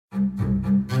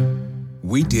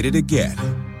We did it again.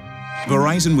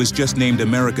 Verizon was just named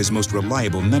America's most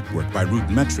reliable network by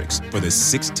RootMetrics for the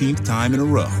 16th time in a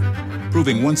row,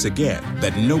 proving once again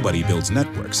that nobody builds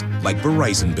networks like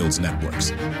Verizon builds networks.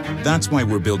 That's why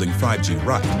we're building 5G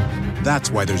right. That's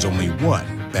why there's only one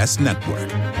best network,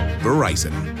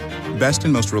 Verizon. Best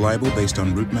and most reliable based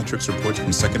on RootMetrics reports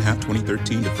from second half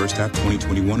 2013 to first half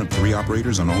 2021 of 3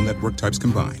 operators on all network types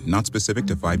combined, not specific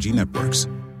to 5G networks.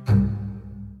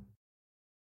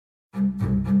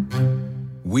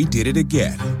 We did it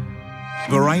again.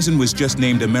 Verizon was just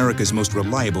named America's most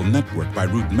reliable network by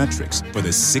RootMetrics for the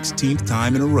 16th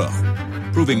time in a row,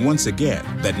 proving once again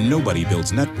that nobody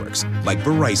builds networks like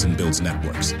Verizon builds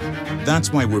networks.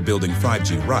 That's why we're building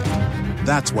 5G right.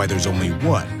 That's why there's only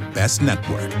one best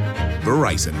network,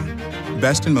 Verizon.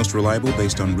 Best and most reliable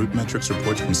based on RootMetrics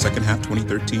reports from second half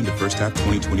 2013 to first half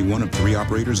 2021 of 3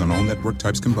 operators on all network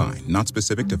types combined, not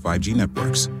specific to 5G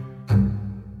networks.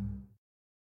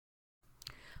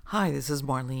 Hi, this is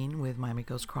Marlene with Miami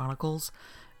Ghost Chronicles,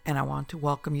 and I want to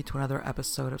welcome you to another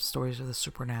episode of Stories of the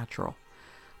Supernatural.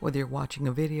 Whether you're watching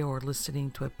a video or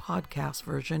listening to a podcast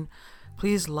version,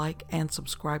 please like and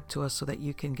subscribe to us so that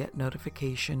you can get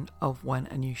notification of when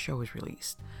a new show is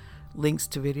released. Links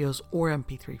to videos or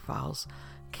MP3 files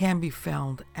can be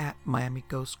found at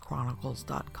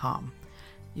miamighostchronicles.com.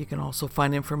 You can also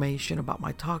find information about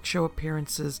my talk show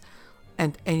appearances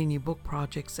and any new book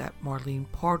projects at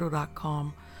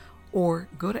marlenepardo.com, or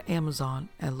go to Amazon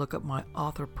and look up my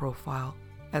author profile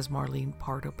as Marlene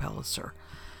Pardo Pellicer.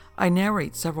 I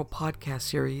narrate several podcast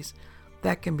series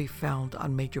that can be found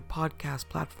on major podcast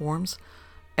platforms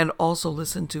and also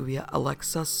listened to via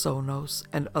Alexa, Sonos,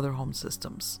 and other home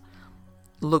systems.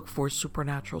 Look for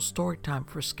Supernatural Storytime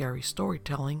for scary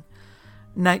storytelling,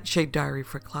 Nightshade Diary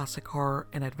for classic horror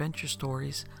and adventure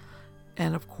stories,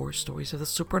 and of course Stories of the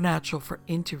Supernatural for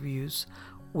interviews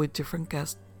with different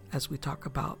guests as we talk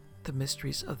about the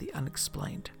mysteries of the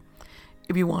unexplained.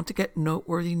 If you want to get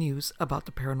noteworthy news about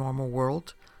the paranormal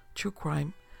world, true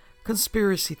crime,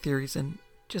 conspiracy theories, and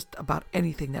just about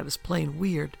anything that is plain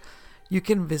weird, you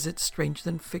can visit Stranger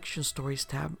Than Fiction Stories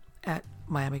tab at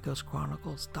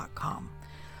miamighostchronicles.com.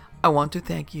 I want to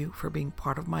thank you for being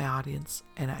part of my audience,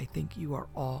 and I think you are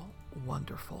all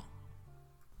wonderful.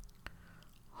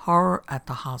 Horror at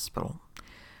the hospital.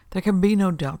 There can be no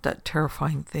doubt that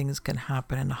terrifying things can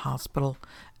happen in the hospital,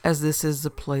 as this is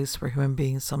the place where human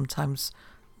beings sometimes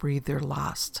breathe their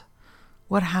last.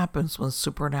 What happens when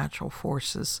supernatural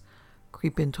forces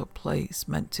creep into a place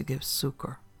meant to give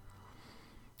succor?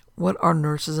 What are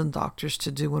nurses and doctors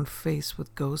to do when faced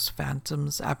with ghosts,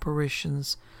 phantoms,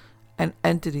 apparitions, and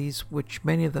entities which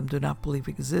many of them do not believe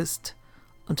exist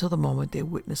until the moment they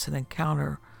witness an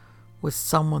encounter with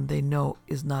someone they know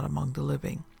is not among the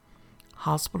living?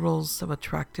 Hospitals have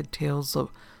attracted tales of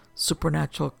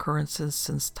supernatural occurrences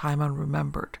since time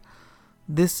unremembered.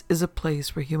 This is a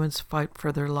place where humans fight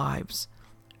for their lives,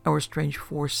 and where strange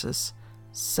forces,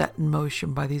 set in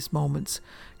motion by these moments,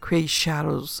 create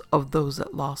shadows of those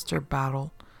that lost their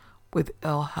battle with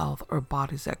ill health or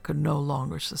bodies that could no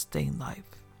longer sustain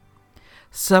life.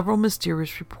 Several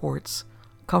mysterious reports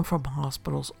come from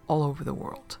hospitals all over the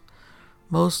world.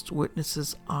 Most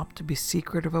witnesses opt to be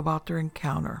secretive about their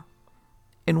encounter.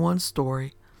 In one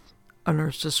story, a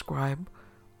nurse described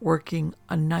working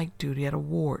a night duty at a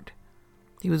ward.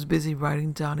 He was busy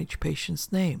writing down each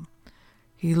patient's name.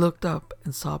 He looked up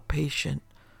and saw a patient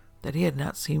that he had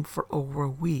not seen for over a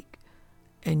week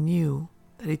and knew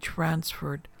that he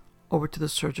transferred over to the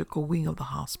surgical wing of the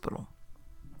hospital.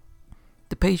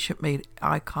 The patient made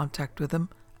eye contact with him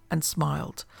and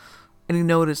smiled, and he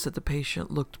noticed that the patient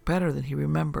looked better than he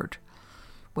remembered.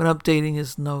 When updating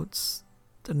his notes,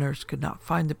 the nurse could not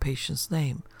find the patient's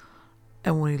name,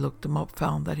 and when he looked him up,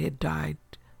 found that he had died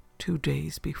 2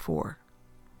 days before.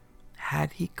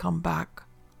 Had he come back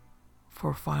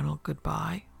for a final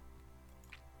goodbye?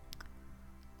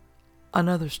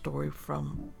 Another story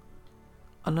from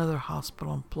another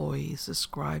hospital employee is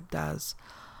described as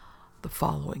the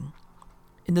following.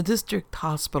 In the district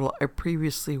hospital I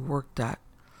previously worked at,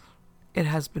 it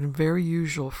has been very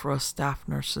usual for us staff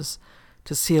nurses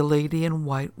to see a lady in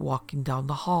white walking down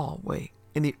the hallway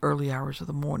in the early hours of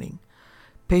the morning.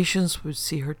 Patients would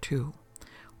see her too.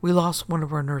 We lost one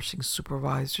of our nursing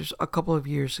supervisors a couple of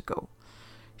years ago.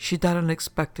 She died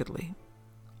unexpectedly.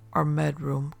 Our med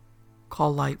room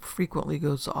call light frequently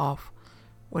goes off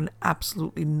when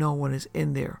absolutely no one is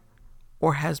in there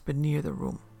or has been near the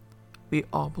room. We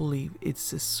all believe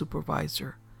it's this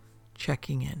supervisor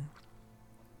checking in.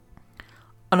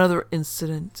 Another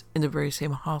incident in the very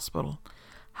same hospital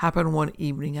happened one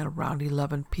evening at around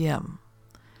 11 p.m.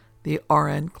 The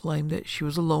RN claimed that she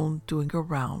was alone doing her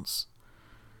rounds.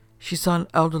 She saw an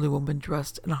elderly woman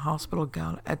dressed in a hospital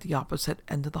gown at the opposite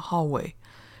end of the hallway.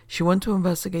 She went to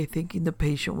investigate, thinking the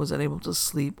patient was unable to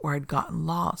sleep or had gotten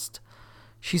lost.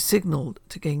 She signaled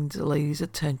to gain the lady's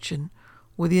attention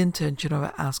with the intention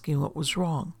of asking what was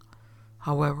wrong.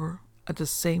 However, at the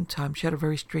same time, she had a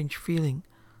very strange feeling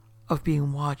of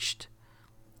being watched,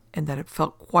 and that it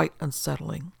felt quite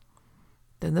unsettling.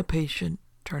 Then the patient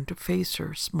turned to face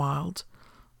her, smiled,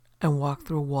 and walked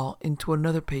through a wall into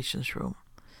another patient's room.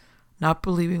 Not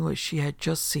believing what she had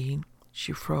just seen,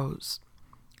 she froze.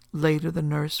 Later, the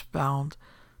nurse found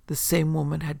the same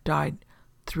woman had died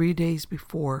 3 days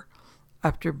before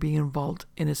after being involved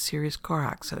in a serious car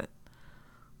accident.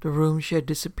 The room she had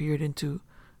disappeared into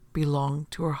belonged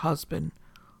to her husband,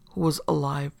 who was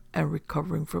alive and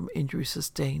recovering from injuries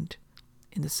sustained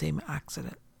in the same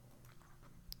accident.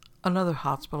 Another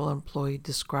hospital employee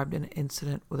described an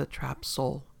incident with a trapped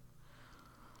soul.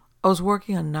 I was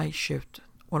working on night shift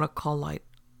when a call light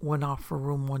went off for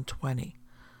room 120.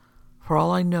 For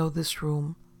all I know, this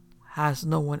room has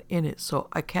no one in it, so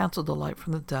I canceled the light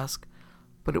from the desk,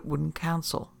 but it wouldn't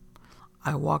cancel.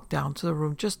 I walked down to the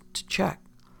room just to check.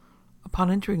 Upon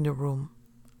entering the room,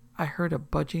 I heard a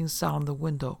budging sound in the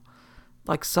window,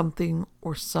 like something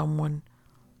or someone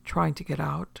trying to get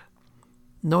out.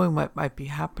 Knowing what might be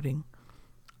happening,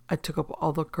 I took up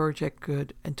all the courage I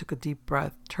could and took a deep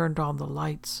breath, turned on the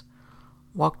lights,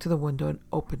 walked to the window and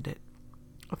opened it.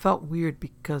 I felt weird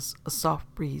because a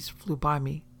soft breeze flew by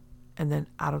me and then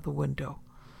out of the window.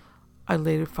 I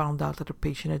later found out that a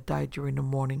patient had died during the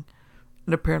morning,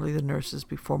 and apparently the nurses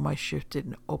before my shift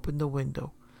didn't open the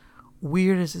window.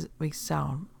 Weird as it may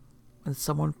sound, when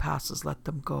someone passes, let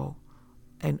them go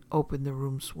and open the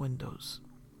room's windows.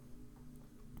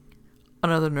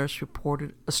 Another nurse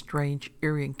reported a strange,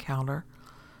 eerie encounter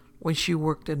when she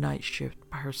worked a night shift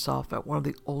by herself at one of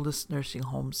the oldest nursing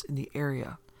homes in the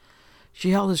area.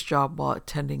 She held this job while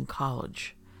attending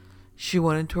college. She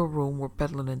went into a room where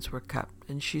bed linens were kept,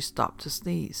 and she stopped to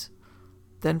sneeze.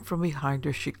 Then from behind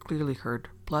her, she clearly heard,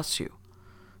 "Bless you."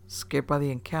 Scared by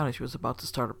the encounter, she was about to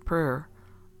start a prayer,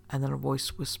 and then a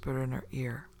voice whispered in her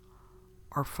ear,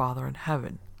 "Our Father in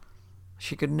heaven."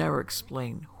 She could never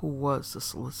explain who was the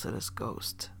solicitous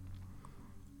ghost.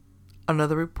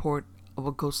 Another report of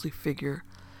a ghostly figure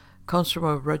comes from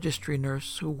a registry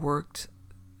nurse who worked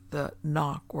the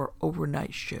knock or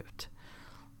overnight shift.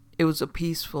 It was a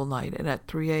peaceful night, and at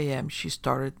 3 a.m. she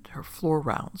started her floor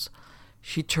rounds.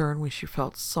 She turned when she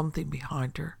felt something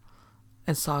behind her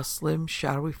and saw a slim,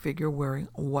 shadowy figure wearing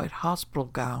a white hospital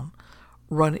gown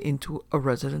run into a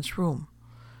resident's room.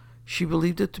 She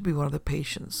believed it to be one of the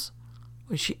patients.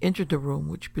 When she entered the room,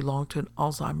 which belonged to an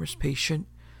Alzheimer's patient,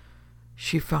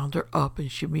 she found her up and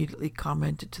she immediately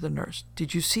commented to the nurse,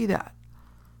 "Did you see that?"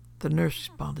 The nurse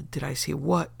responded, "Did I see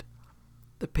what?"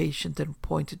 The patient then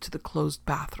pointed to the closed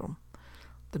bathroom.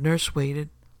 The nurse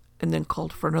waited and then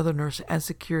called for another nurse and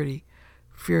security,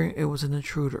 fearing it was an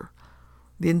intruder.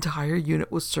 The entire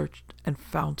unit was searched and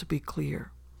found to be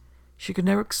clear. She could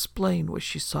never explain what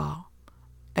she saw,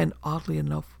 and oddly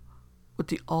enough, what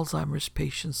the Alzheimer's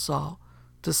patient saw,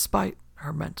 despite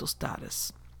her mental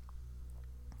status.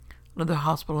 Another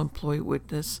hospital employee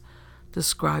witness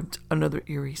described another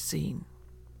eerie scene.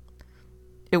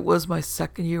 It was my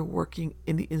second year working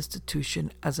in the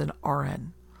institution as an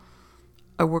RN.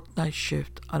 I worked night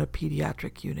shift on a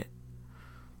pediatric unit.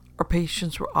 Our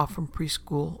patients were often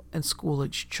preschool and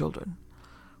school-aged children.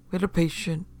 We had a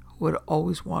patient who had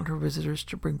always wanted her visitors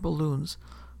to bring balloons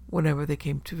whenever they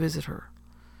came to visit her.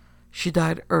 She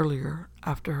died earlier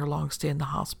after her long stay in the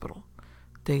hospital.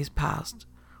 Days passed.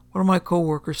 One of my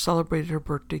co-workers celebrated her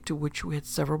birthday, to which we had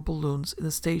several balloons in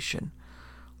the station.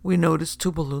 We noticed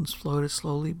 2 balloons floated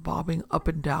slowly, bobbing up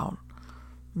and down.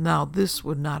 Now, this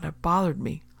would not have bothered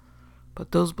me,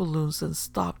 but those balloons then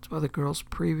stopped by the girl's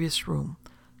previous room,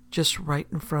 just right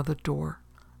in front of the door,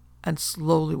 and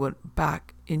slowly went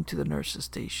back into the nurse's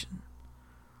station.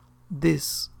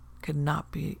 This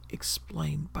cannot be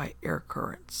explained by air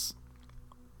currents.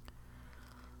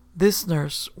 This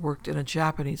nurse worked in a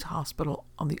Japanese hospital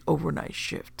on the overnight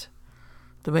shift.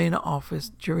 The main office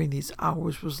during these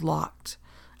hours was locked,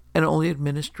 and only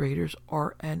administrators,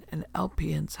 RN, and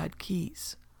LPNs had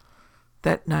keys.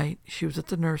 That night, she was at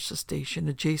the nurse's station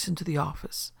adjacent to the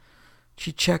office.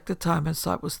 She checked the time and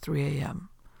saw it was 3 a.m.,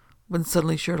 when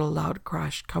suddenly she heard a loud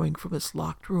crash coming from this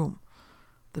locked room.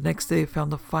 The next day, they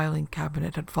found the filing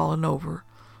cabinet had fallen over,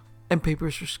 and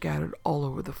papers were scattered all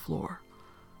over the floor.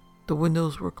 The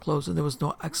windows were closed, and there was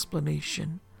no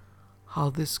explanation how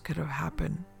this could have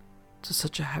happened to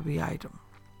such a heavy item.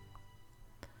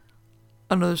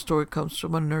 Another story comes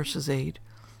from a nurse's aide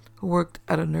who worked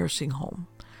at a nursing home.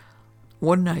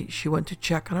 One night, she went to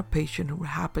check on a patient who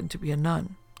happened to be a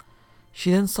nun. She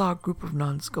then saw a group of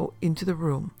nuns go into the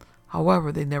room.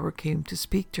 However, they never came to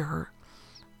speak to her,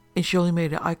 and she only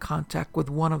made eye contact with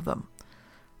one of them.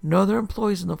 No other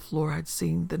employees on the floor had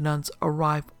seen the nuns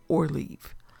arrive or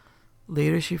leave.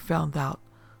 Later, she found out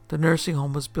the nursing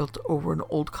home was built over an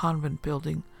old convent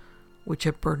building which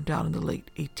had burned down in the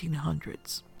late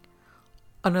 1800s.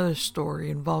 Another story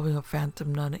involving a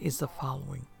phantom nun is the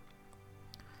following,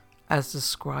 as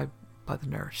described by the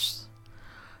nurse.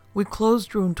 We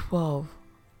closed room 12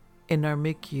 in our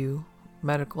MICU,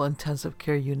 medical intensive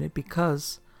care unit,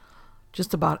 because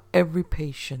just about every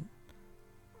patient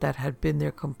that had been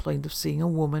there complained of seeing a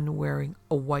woman wearing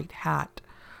a white hat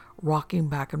rocking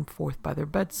back and forth by their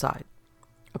bedside.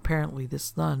 Apparently,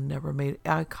 this nun never made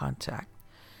eye contact.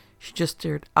 She just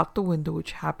stared out the window,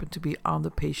 which happened to be on the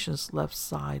patient's left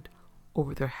side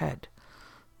over their head.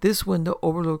 This window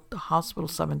overlooked the hospital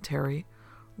cemetery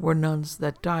where nuns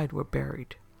that died were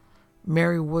buried.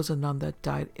 Mary was a nun that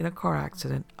died in a car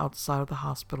accident outside of the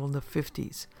hospital in the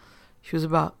 50s. She was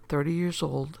about 30 years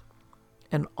old,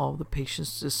 and all the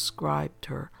patients described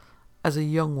her as a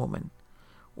young woman.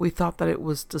 We thought that it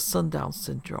was the sundown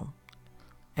syndrome.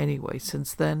 Anyway,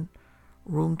 since then,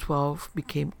 room 12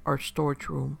 became our storage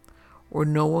room, where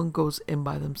no one goes in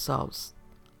by themselves,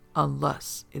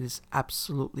 unless it is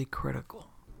absolutely critical.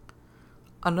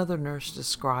 Another nurse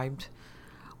described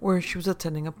where she was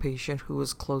attending a patient who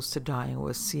was close to dying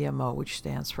with CMO, which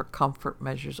stands for Comfort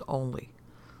Measures Only.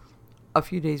 A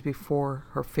few days before,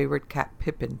 her favorite cat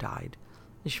Pippin died,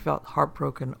 and she felt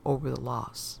heartbroken over the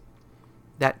loss.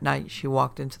 That night, she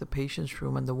walked into the patient's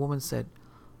room, and the woman said,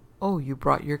 "Oh, you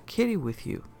brought your kitty with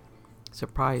you."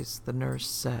 Surprised, the nurse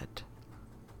said,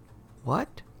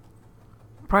 "What?"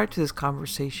 Prior to this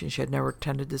conversation, she had never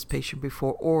attended this patient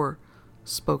before or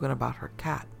spoken about her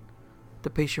cat. The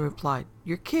patient replied,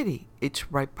 "Your kitty,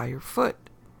 it's right by your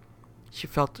foot." She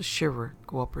felt a shiver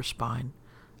go up her spine,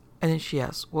 and then she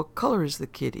asked, "What color is the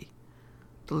kitty?"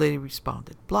 The lady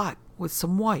responded, "Black with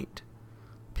some white."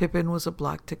 Pippin was a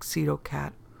black tuxedo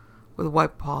cat with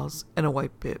white paws and a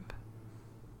white bib.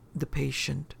 The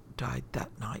patient died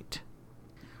that night.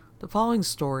 The following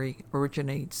story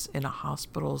originates in a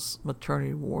hospital's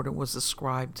maternity ward and was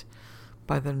described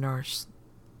by the nurse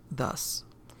thus.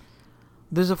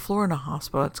 There's a floor in a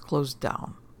hospital that's closed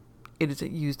down. It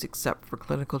isn't used except for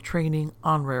clinical training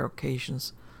on rare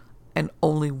occasions, and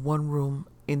only one room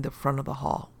in the front of the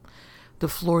hall. The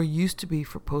floor used to be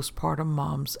for postpartum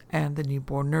moms and the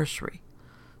newborn nursery.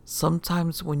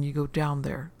 Sometimes when you go down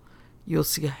there, you'll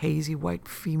see a hazy white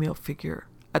female figure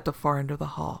at the far end of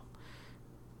the hall.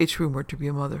 It's rumored to be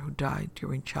a mother who died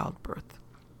during childbirth.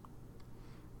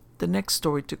 The next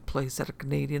story took place at a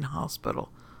Canadian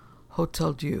hospital,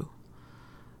 Hotel Dieu.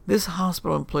 This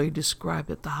hospital employee described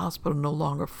that the hospital no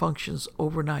longer functions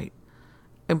overnight.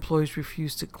 Employees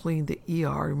refuse to clean the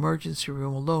ER emergency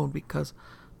room alone because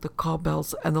the call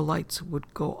bells and the lights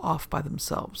would go off by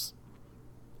themselves.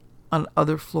 On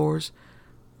other floors,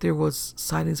 there was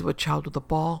sightings of a child with a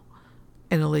ball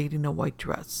and a lady in a white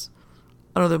dress.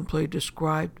 Another employee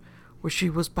described where she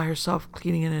was by herself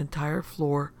cleaning an entire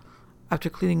floor. After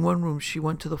cleaning one room, she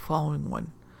went to the following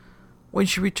one. When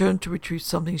she returned to retrieve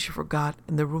something she forgot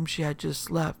in the room she had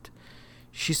just left,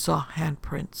 she saw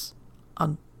handprints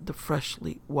on the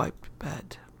freshly wiped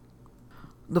bed.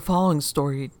 The following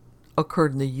story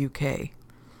occurred in the UK.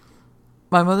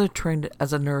 My mother trained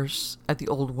as a nurse at the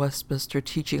Old Westminster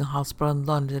Teaching Hospital in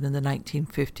London in the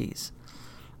 1950s.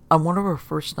 On one of her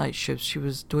first night shifts, she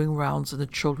was doing rounds in the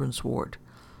children's ward.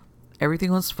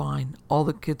 Everything was fine, all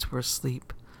the kids were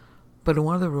asleep, but in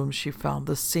one of the rooms she found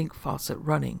the sink faucet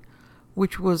running,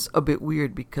 which was a bit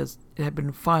weird because it had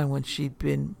been fine when she'd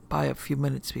been by a few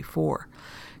minutes before.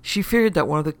 She feared that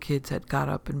one of the kids had got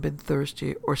up and been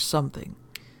thirsty or something.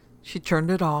 She turned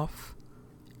it off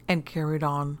and carried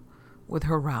on with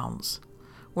her rounds.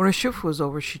 When her shift was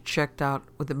over, she checked out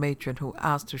with the matron, who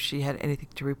asked if she had anything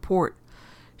to report.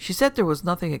 She said there was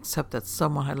nothing except that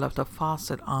someone had left a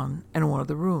faucet on in one of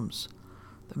the rooms.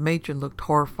 The matron looked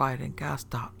horrified and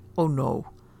gasped out, "Oh no."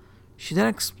 She then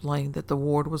explained that the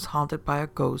ward was haunted by a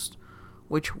ghost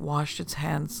which washed its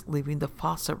hands, leaving the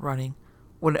faucet running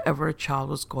whenever a child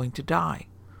was going to die.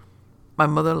 My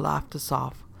mother laughed us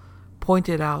off,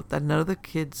 pointed out that none of the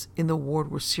kids in the ward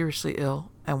were seriously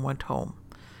ill, and went home.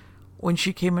 When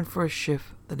she came in for a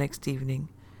shift the next evening,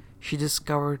 she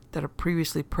discovered that a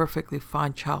previously perfectly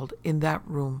fine child in that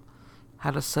room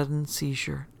had a sudden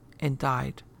seizure and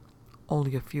died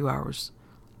only a few hours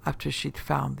after she'd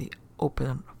found the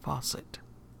open faucet.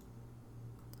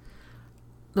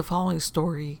 The following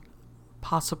story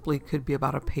possibly could be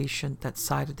about a patient that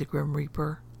sighted the Grim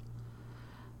Reaper.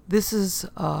 This is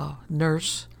a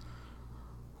nurse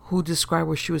who described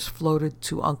where she was floated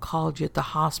to oncology at the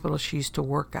hospital she used to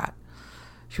work at.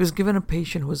 She was given a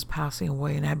patient who was passing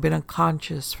away and had been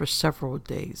unconscious for several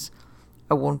days.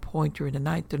 At one point during the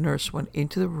night, the nurse went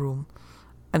into the room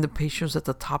and the patient was at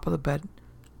the top of the bed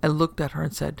and looked at her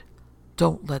and said,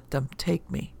 "Don't let them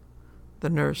take me." The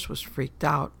nurse was freaked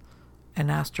out and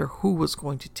asked her who was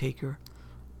going to take her,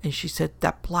 and she said,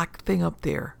 "That black thing up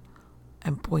there,"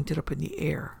 and pointed up in the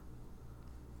air.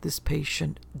 This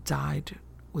patient died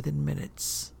within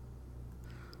minutes.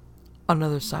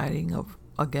 Another sighting of,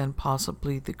 again,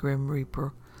 possibly the Grim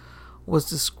Reaper was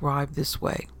described this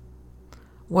way.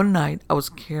 One night, I was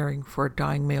caring for a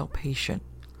dying male patient.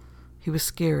 He was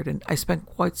scared, and I spent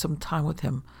quite some time with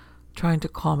him, trying to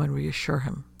calm and reassure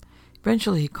him.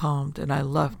 Eventually he calmed, and I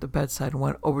left the bedside and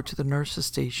went over to the nurse's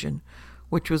station,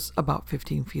 which was about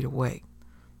 15 feet away.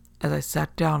 As I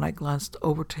sat down, I glanced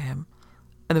over to him,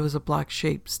 and there was a black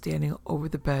shape standing over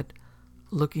the bed,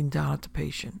 looking down at the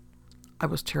patient. I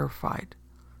was terrified,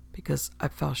 because I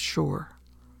felt sure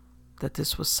that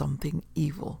this was something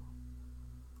evil.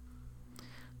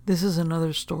 This is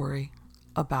another story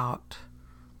about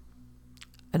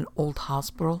an old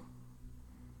hospital,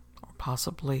 or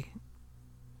possibly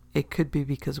it could be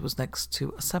because it was next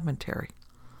to a cemetery.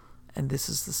 And this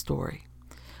is the story.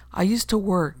 I used to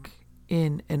work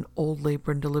in an old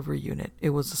labor and delivery unit.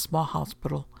 It was a small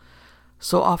hospital,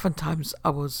 so oftentimes I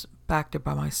was back there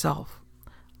by myself.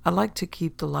 I like to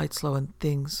keep the lights low and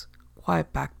things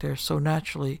quiet back there, so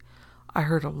naturally I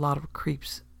heard a lot of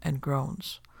creaks and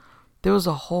groans. There was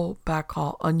a whole back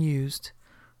hall unused.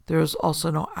 There was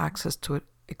also no access to it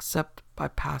except by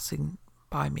passing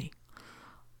by me.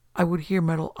 I would hear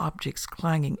metal objects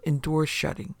clanging and doors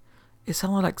shutting. It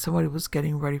sounded like somebody was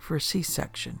getting ready for a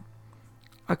C-section.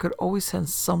 I could always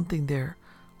sense something there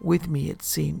with me, it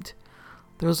seemed.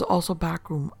 There was also a back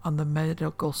room on the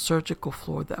medical surgical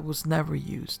floor that was never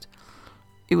used.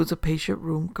 It was a patient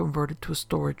room converted to a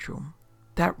storage room.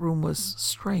 That room was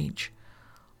strange.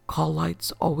 Call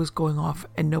lights always going off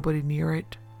and nobody near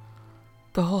it.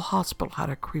 The whole hospital had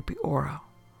a creepy aura.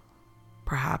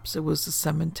 Perhaps it was the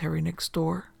cemetery next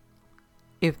door?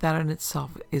 If that in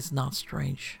itself is not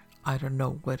strange, I don't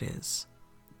know what is.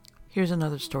 Here's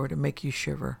another story to make you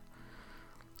shiver.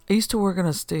 I used to work in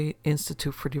a state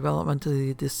institute for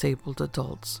developmentally disabled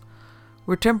adults.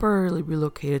 We were temporarily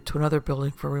relocated to another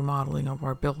building for remodeling of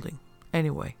our building.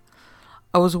 Anyway,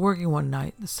 I was working one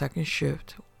night, the second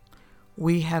shift.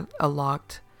 We had a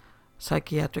locked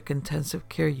psychiatric intensive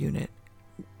care unit,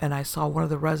 and I saw one of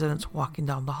the residents walking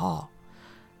down the hall.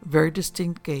 Very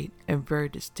distinct gait and very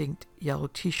distinct yellow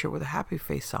t-shirt with a happy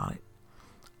face on it.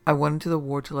 I went into the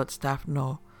ward to let staff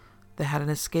know they had an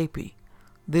escapee.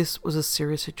 This was a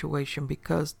serious situation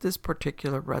because this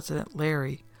particular resident,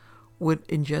 Larry, would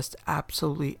ingest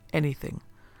absolutely anything,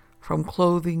 from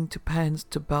clothing to pens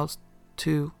to belts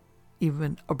to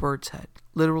even a bird's head.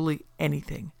 Literally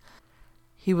anything.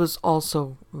 He was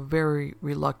also very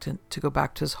reluctant to go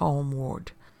back to his home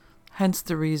ward, hence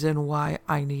the reason why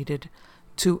I needed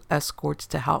 2 escorts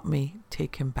to help me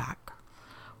take him back.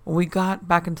 When we got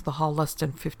back into the hall less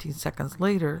than 15 seconds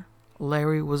later,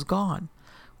 Larry was gone.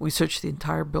 We searched the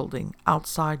entire building,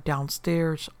 outside,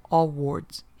 downstairs, all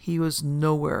wards. He was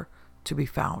nowhere to be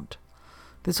found.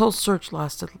 This whole search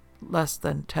lasted less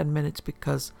than 10 minutes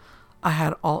because I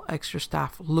had all extra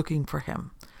staff looking for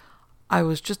him. I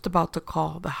was just about to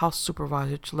call the house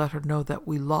supervisor to let her know that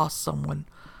we lost someone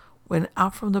when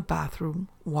out from the bathroom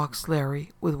walks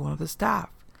Larry with one of the staff.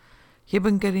 He had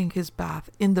been getting his bath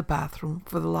in the bathroom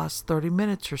for the last 30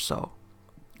 minutes or so.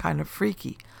 Kind of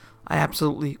freaky. I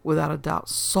absolutely, without a doubt,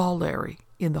 saw Larry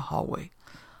in the hallway.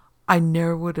 I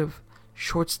never would have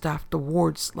short-staffed the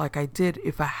wards like I did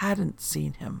if I hadn't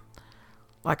seen him.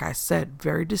 Like I said,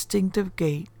 very distinctive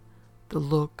gait, the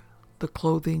look, the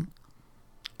clothing.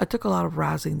 I took a lot of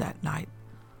razzing that night.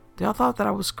 They all thought that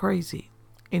I was crazy.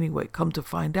 Anyway, come to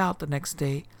find out the next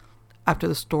day, after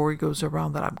the story goes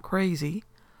around that I'm crazy,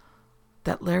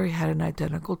 that Larry had an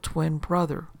identical twin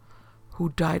brother who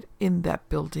died in that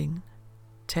building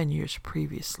 10 years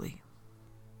previously.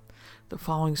 The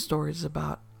following story is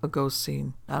about a ghost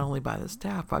seen not only by the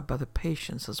staff, but by the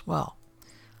patients as well.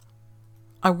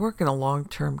 I work in a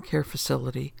long-term care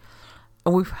facility,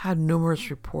 and we've had numerous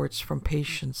reports from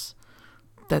patients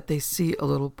that they see a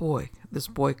little boy. This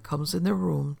boy comes in their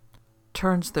room,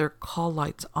 turns their call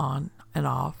lights on and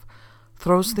off,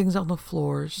 throws things on the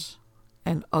floors,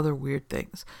 and other weird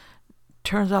things.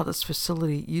 Turns out this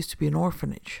facility used to be an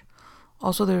orphanage.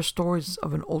 Also, there are stories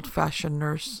of an old-fashioned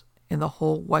nurse in the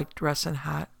whole white dress and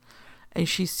hat, and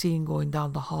she's seen going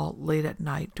down the hall late at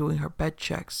night doing her bed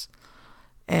checks.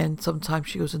 And sometimes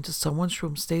she goes into someone's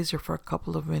room, stays there for a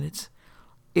couple of minutes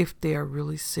if they are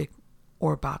really sick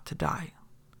or about to die.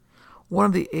 One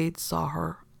of the aides saw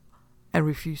her and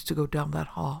refused to go down that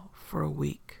hall for a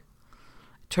week.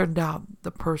 It turned out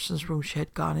the person's room she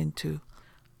had gone into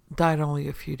died only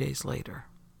a few days later.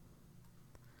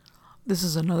 This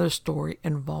is another story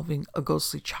involving a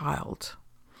ghostly child.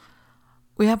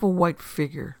 We have a white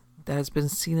figure that has been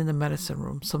seen in the medicine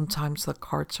room. Sometimes the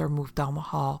carts are moved down the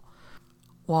hall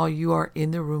while you are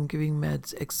in the room giving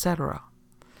meds, etc.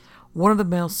 One of the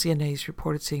male CNAs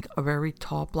reported seeing a very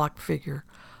tall black figure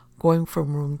going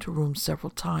from room to room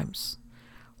several times.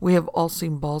 We have all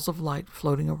seen balls of light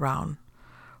floating around.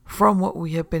 From what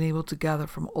we have been able to gather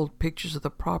from old pictures of the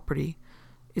property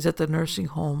is that the nursing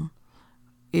home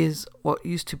is what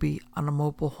used to be on a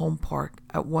mobile home park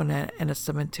at one end and a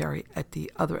cemetery at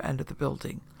the other end of the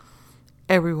building.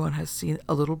 Everyone has seen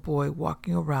a little boy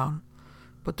walking around,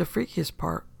 but the freakiest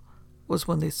part was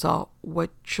when they saw wet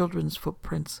children's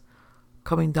footprints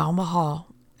coming down the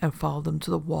hall and followed them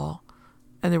to the wall,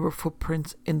 and there were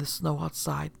footprints in the snow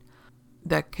outside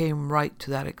that came right to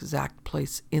that exact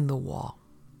place in the wall.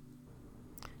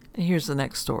 And here's the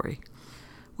next story.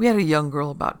 We had a young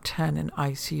girl about 10 in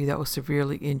ICU that was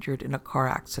severely injured in a car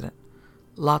accident.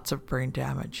 Lots of brain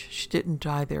damage. She didn't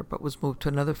die there but was moved to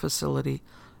another facility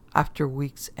after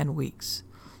weeks and weeks.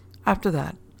 After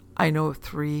that, I know of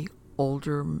 3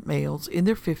 older males in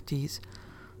their 50s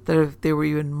that if they were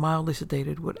even mildly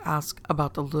sedated would ask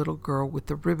about the little girl with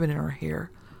the ribbon in her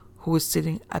hair who was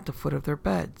sitting at the foot of their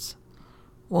beds.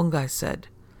 One guy said,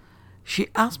 "She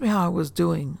asked me how I was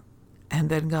doing and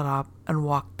then got up and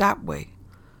walked that way,"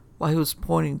 while he was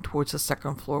pointing towards the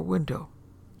second floor window.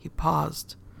 He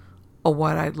paused. A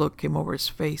wide-eyed look came over his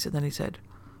face, and then he said,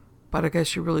 "But I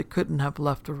guess you really couldn't have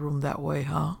left the room that way,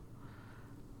 huh?"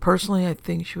 Personally, I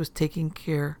think she was taking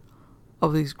care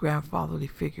of these grandfatherly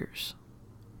figures.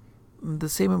 The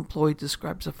same employee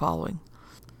describes the following.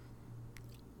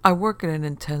 I work in an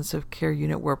intensive care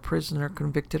unit where a prisoner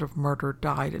convicted of murder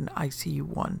died in ICU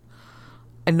 1,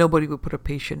 and nobody would put a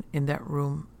patient in that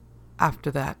room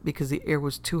after that because the air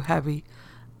was too heavy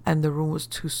and the room was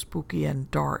too spooky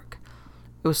and dark.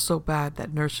 It was so bad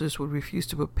that nurses would refuse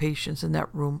to put patients in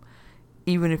that room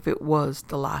even if it was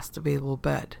the last available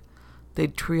bed.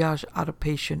 They'd triage out a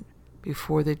patient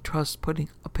before they'd trust putting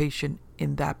a patient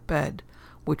in that bed,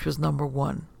 which was number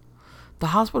 1. The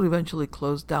hospital eventually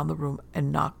closed down the room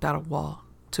and knocked out a wall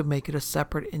to make it a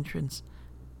separate entrance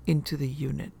into the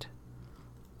unit.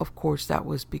 Of course, that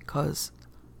was because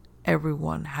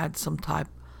everyone had some type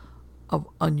of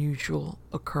unusual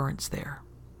occurrence there.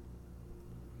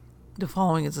 The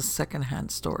following is a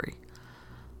second-hand story.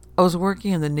 I was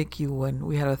working in the NICU when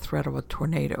we had a threat of a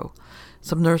tornado.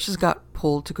 Some nurses got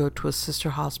pulled to go to a sister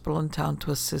hospital in town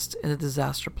to assist in a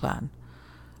disaster plan.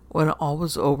 When all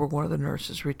was over, one of the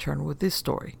nurses returned with this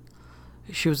story.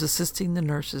 She was assisting the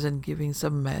nurses and giving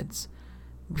some meds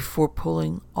before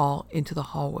pulling all into the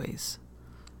hallways.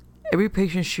 Every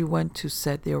patient she went to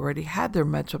said they already had their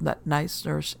meds from that nice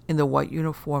nurse in the white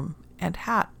uniform and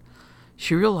hat.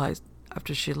 She realized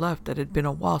after she left that it had been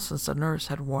a while since the nurse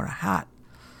had worn a hat.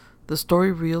 The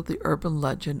story revealed the urban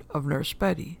legend of Nurse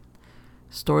Betty.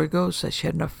 Story goes that she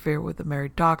had an affair with a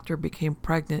married doctor, became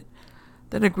pregnant,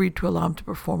 then agreed to allow him to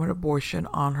perform an abortion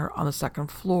on her on the second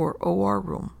floor OR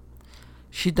room.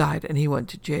 She died and he went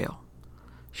to jail.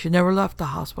 She never left the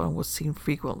hospital and was seen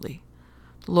frequently.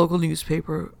 The local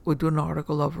newspaper would do an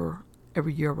article of her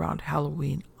every year around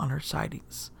Halloween on her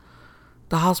sightings.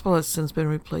 The hospital has since been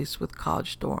replaced with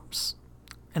college dorms,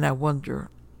 and I wonder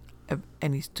if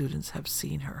any students have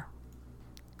seen her.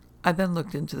 I then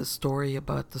looked into the story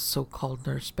about the so-called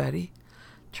Nurse Betty.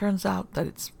 Turns out that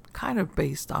it's kind of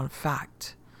based on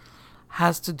fact.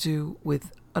 Has to do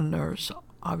with a nurse,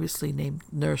 obviously named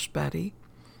Nurse Betty,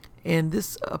 and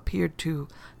this appeared to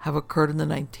have occurred in the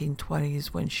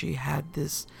 1920s when she had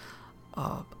this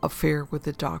affair with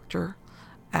a doctor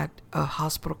at a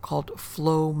hospital called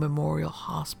Flo Memorial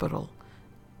Hospital,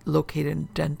 located in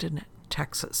Denton,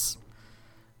 Texas.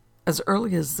 As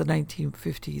early as the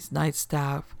 1950s, night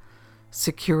staff,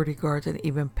 security guards, and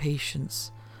even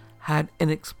patients had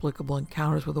inexplicable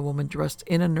encounters with a woman dressed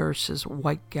in a nurse's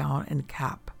white gown and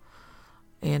cap.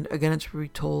 And again, it's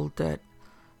retold that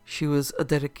she was a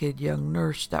dedicated young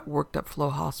nurse that worked at Flo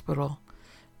Hospital,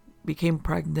 became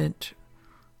pregnant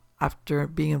after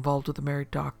being involved with a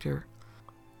married doctor,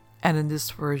 and in this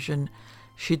version,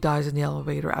 she dies in the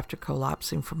elevator after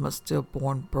collapsing from a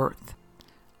stillborn birth.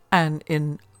 And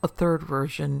in a third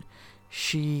version,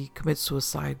 she commits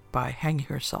suicide by hanging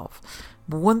herself.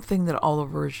 But one thing that all the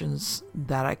versions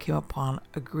that I came upon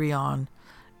agree on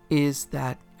is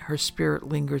that her spirit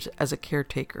lingers as a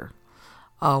caretaker.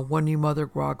 One new mother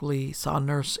groggily saw a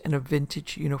nurse in a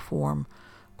vintage uniform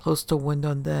close to a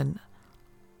window and then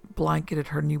blanketed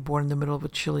her newborn in the middle of a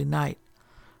chilly night.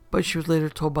 But she was later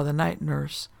told by the night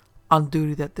nurse on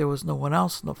duty that there was no one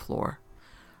else on the floor.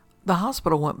 The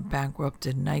hospital went bankrupt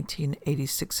in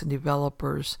 1986 and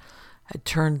developers had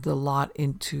turned the lot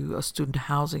into a student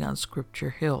housing on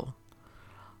Scripture Hill.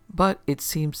 But it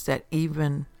seems that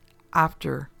even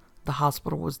after the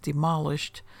hospital was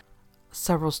demolished,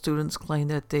 several students claim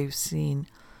that they've seen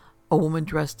a woman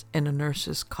dressed in a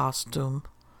nurse's costume,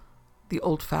 the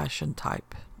old-fashioned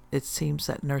type. It seems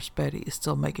that Nurse Betty is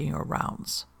still making her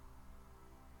rounds.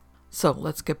 So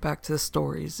let's get back to the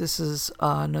stories. This is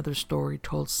another story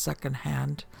told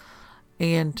secondhand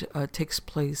and takes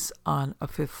place on a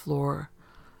 5th floor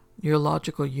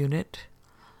neurological unit.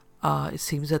 It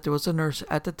seems that there was a nurse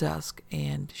at the desk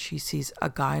and she sees a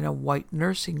guy in a white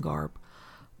nursing garb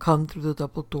come through the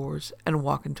double doors and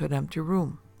walk into an empty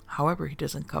room. However, he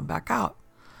doesn't come back out.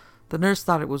 The nurse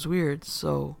thought it was weird,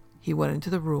 so he went into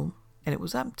the room and it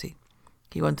was empty.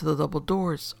 He went to the double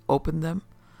doors, opened them,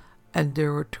 and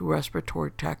there were 2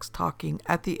 respiratory techs talking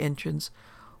at the entrance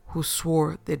who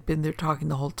swore they'd been there talking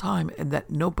the whole time and that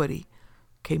nobody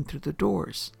came through the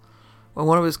doors. When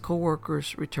one of his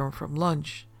co-workers returned from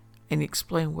lunch and he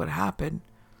explained what happened,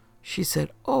 she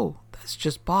said, "Oh, that's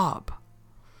just Bob.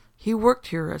 He worked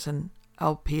here as an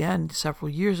LPN several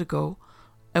years ago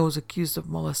and was accused of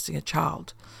molesting a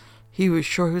child. He was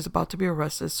sure he was about to be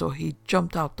arrested, so he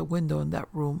jumped out the window in that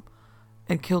room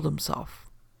and killed himself.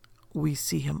 We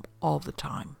see him all the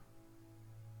time."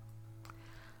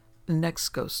 The next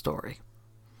ghost story.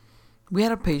 We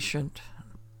had a patient,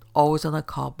 always on the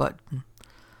call button.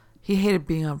 He hated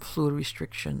being on fluid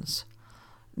restrictions.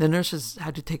 The nurses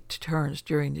had to take turns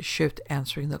during the shift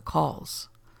answering the calls.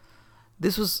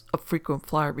 This was a frequent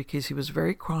flyer because he was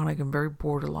very chronic and very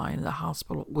borderline, and the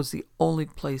hospital was the only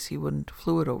place he wouldn't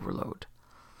fluid overload.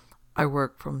 I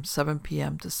worked from 7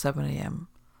 p.m. to 7 a.m.,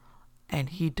 and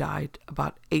he died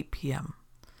about 8 p.m.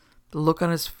 The look on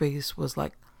his face was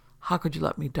like, "How could you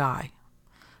let me die?"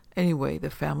 Anyway, the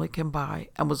family came by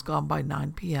and was gone by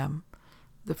 9 p.m.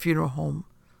 The funeral home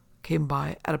came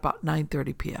by at about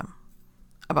 9:30 p.m.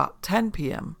 About 10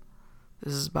 p.m.,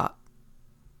 this is about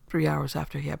 3 hours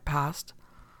after he had passed,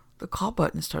 the call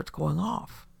button starts going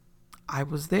off. I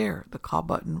was there. The call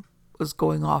button was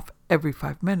going off every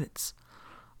 5 minutes.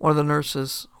 One of the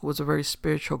nurses, who was a very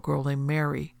spiritual girl named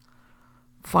Mary,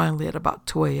 finally at about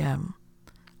 2 a.m.,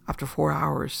 after 4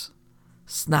 hours,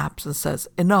 snaps and says,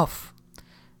 "Enough."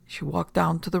 She walked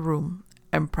down to the room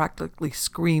and practically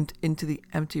screamed into the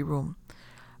empty room,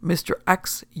 "Mr.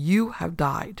 X, you have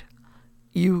died.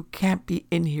 You can't be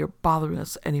in here bothering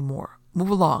us anymore. Move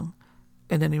along.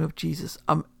 In the name of Jesus,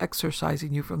 I'm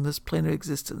exorcising you from this plane of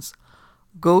existence.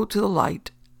 Go to the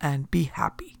light and be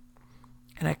happy."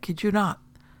 And I kid you not,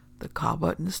 the call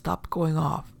button stopped going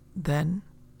off then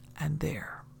and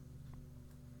there.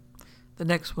 The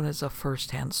next one is a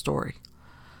first-hand story.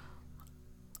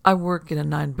 I work in a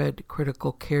 9-bed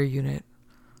critical care unit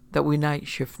that we night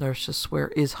shift nurses swear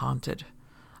is haunted.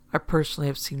 I personally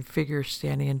have seen figures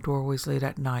standing in doorways late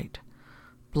at night.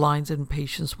 Blinds in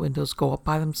patients' windows go up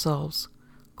by themselves.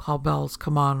 Call bells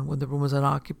come on when the room is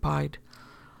unoccupied.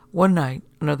 One night,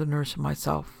 another nurse and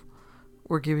myself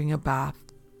were giving a bath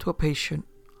to a patient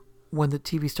when the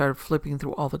TV started flipping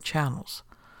through all the channels.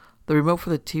 The remote for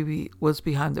the TV was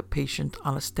behind the patient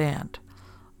on a stand.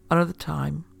 Another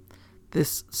time,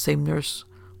 this same nurse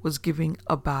was giving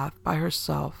a bath by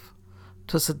herself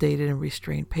to a sedated and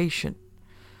restrained patient.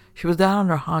 She was down on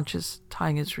her haunches,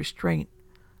 tying his restraint,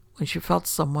 when she felt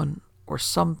someone or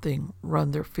something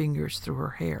run their fingers through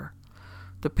her hair.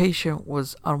 The patient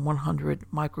was on 100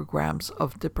 micrograms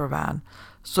of Diprovan,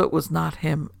 so it was not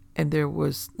him, and there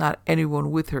was not anyone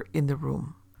with her in the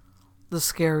room. The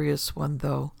scariest one,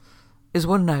 though, is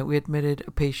one night we admitted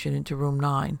a patient into room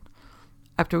 9.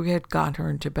 After we had gotten her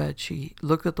into bed, she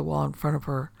looked at the wall in front of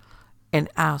her and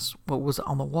asked what was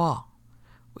on the wall.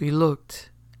 We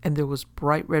looked, and there was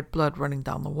bright red blood running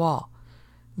down the wall.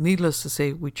 Needless to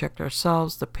say, we checked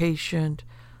ourselves, the patient,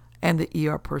 and the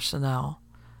ER personnel,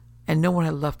 and no one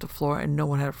had left the floor and no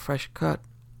one had a fresh cut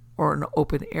or an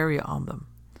open area on them.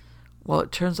 Well,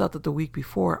 it turns out that the week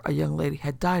before, a young lady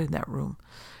had died in that room.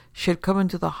 She had come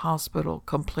into the hospital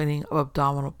complaining of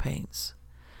abdominal pains.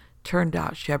 Turned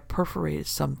out she had perforated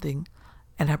something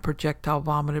and had projectile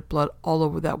vomited blood all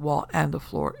over that wall and the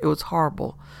floor. It was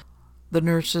horrible. The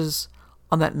nurses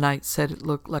on that night said it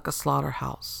looked like a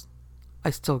slaughterhouse. I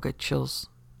still get chills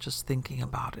just thinking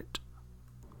about it.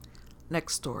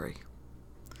 Next story.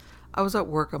 I was at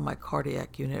work on my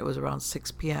cardiac unit. It was around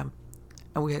 6 p.m.,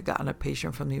 and we had gotten a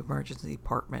patient from the emergency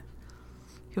department.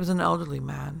 He was an elderly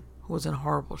man who was in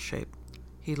horrible shape.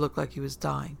 He looked like he was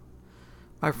dying.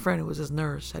 My friend, who was his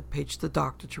nurse, had paged the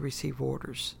doctor to receive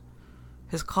orders.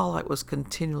 His call light was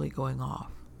continually going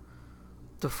off.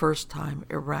 The first time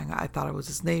it rang, I thought it was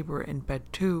his neighbor in bed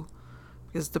 2,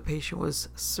 because the patient was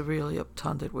severely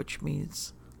obtunded, which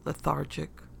means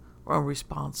lethargic or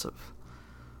unresponsive.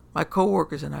 My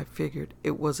coworkers and I figured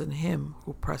it wasn't him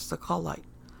who pressed the call light.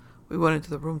 We went into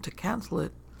the room to cancel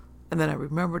it, and then I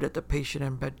remembered that the patient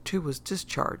in bed 2 was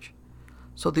discharged.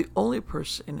 So the only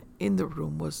person in the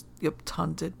room was the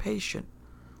obtunded patient.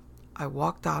 I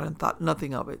walked out and thought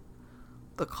nothing of it.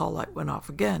 The call light went off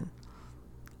again.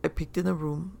 I peeked in the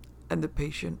room, and the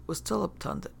patient was still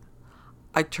obtunded.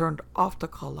 I turned off the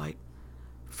call light,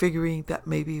 figuring that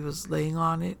maybe he was laying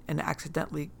on it and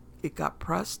accidentally it got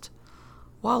pressed.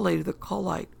 While later, the call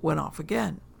light went off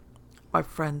again. My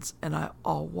friends and I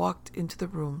all walked into the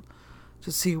room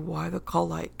to see why the call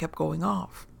light kept going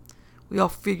off. We all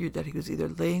figured that he was either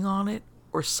laying on it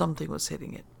or something was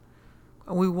hitting it.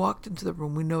 When we walked into the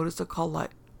room, we noticed the call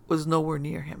light was nowhere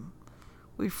near him.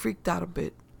 We freaked out a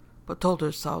bit, but told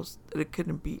ourselves that it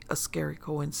couldn't be a scary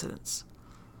coincidence.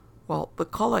 Well, the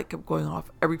call light kept going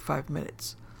off every 5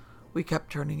 minutes. We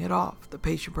kept turning it off. The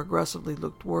patient progressively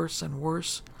looked worse and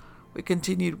worse. We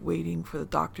continued waiting for the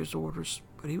doctor's orders,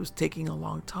 but he was taking a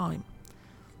long time.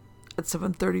 At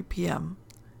 7:30 p.m.,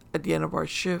 at the end of our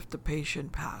shift, the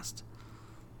patient passed.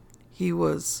 He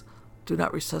was do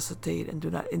not resuscitate and do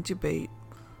not intubate.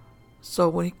 So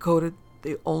when he coded,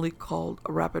 they only called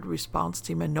a rapid response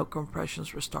team and no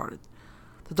compressions were started.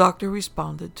 The doctor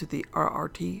responded to the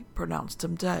RRT, pronounced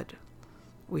him dead.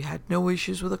 We had no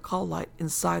issues with the call light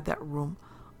inside that room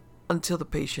until the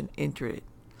patient entered it.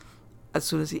 As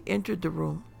soon as he entered the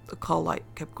room, the call light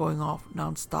kept going off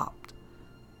non-stop.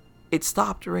 It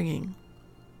stopped ringing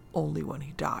only when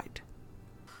he died.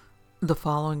 The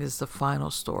following is the final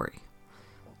story.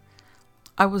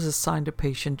 I was assigned a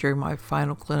patient during my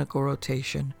final clinical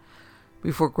rotation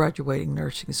before graduating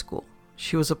nursing school.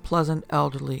 She was a pleasant,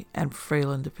 elderly, and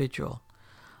frail individual.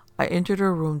 I entered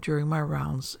her room during my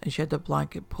rounds, and she had the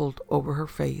blanket pulled over her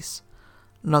face,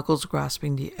 knuckles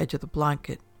grasping the edge of the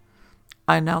blanket.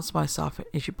 I announced myself,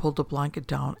 and she pulled the blanket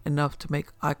down enough to make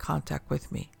eye contact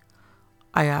with me.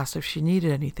 I asked if she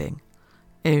needed anything,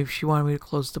 and if she wanted me to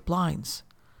close the blinds.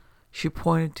 She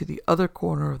pointed to the other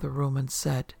corner of the room and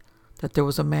said that there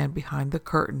was a man behind the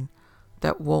curtain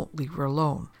that won't leave her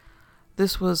alone.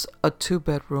 This was a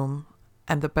 2-bedroom,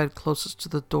 and the bed closest to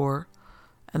the door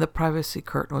and the privacy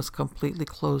curtain was completely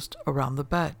closed around the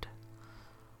bed.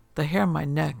 The hair on my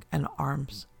neck and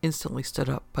arms instantly stood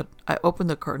up, but I opened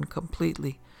the curtain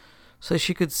completely so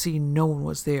she could see no one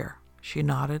was there. She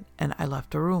nodded, and I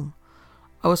left the room.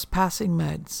 I was passing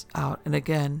meds out, and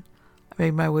again I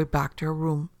made my way back to her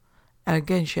room, and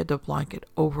again she had the blanket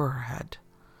over her head.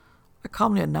 I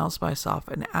calmly announced myself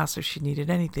and asked if she needed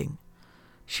anything.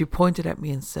 She pointed at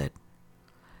me and said,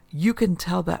 "You can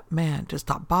tell that man to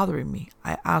stop bothering me."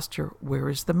 I asked her, "Where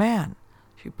is the man?"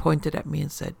 She pointed at me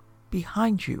and said,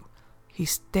 "Behind you.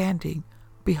 He's standing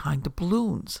behind the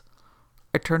balloons."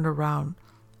 I turned around,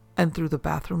 and through the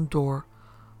bathroom door,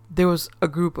 there was a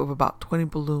group of about 20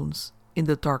 balloons in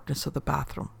the darkness of the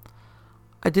bathroom.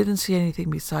 I didn't see anything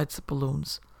besides the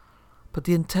balloons, but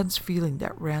the intense feeling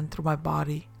that ran through my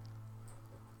body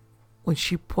when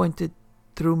she pointed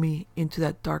through me into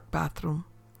that dark bathroom,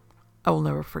 I will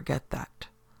never forget that.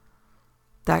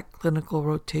 That clinical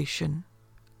rotation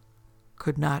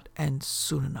could not end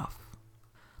soon enough.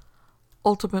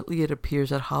 Ultimately, it appears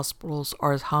that hospitals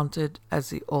are as haunted as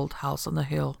the old house on the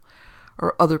hill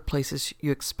or other places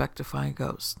you expect to find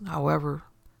ghosts. However,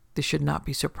 this should not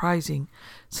be surprising,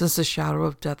 since the shadow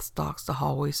of death stalks the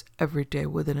hallways every day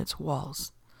within its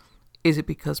walls. Is it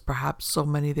because perhaps so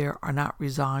many there are not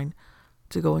resigned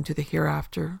to go into the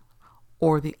hereafter,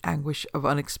 or the anguish of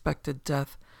unexpected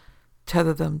death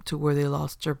tether them to where they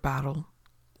lost their battle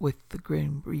with the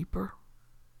Grim Reaper?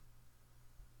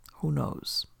 Who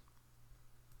knows?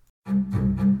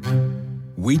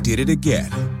 We did it again.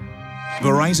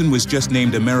 Verizon was just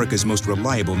named America's most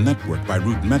reliable network by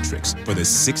Root Metrics for the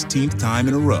 16th time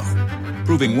in a row,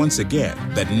 proving once again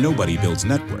that nobody builds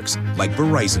networks like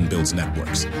Verizon builds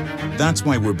networks. That's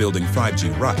why we're building 5G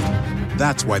right.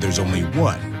 That's why there's only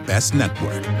one best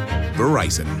network,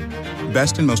 Verizon.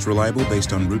 Best and most reliable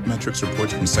based on root metrics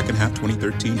reports from second half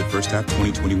 2013 to first half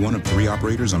 2021 of 3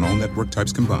 operators on all network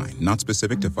types combined, not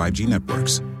specific to 5G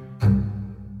networks.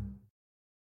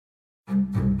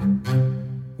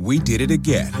 We did it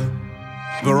again.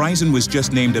 Verizon was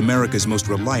just named America's most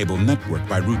reliable network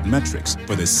by root metrics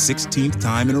for the 16th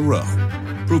time in a row,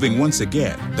 proving once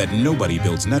again that nobody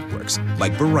builds networks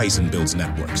like Verizon builds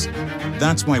networks.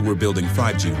 That's why we're building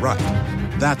 5G right.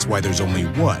 That's why there's only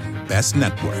one best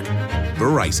network,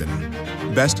 Verizon.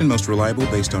 Best and most reliable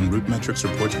based on root metrics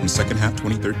reports from second half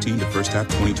 2013 to first half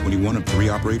 2021 of 3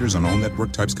 operators on all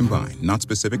network types combined, not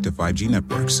specific to 5G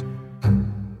networks.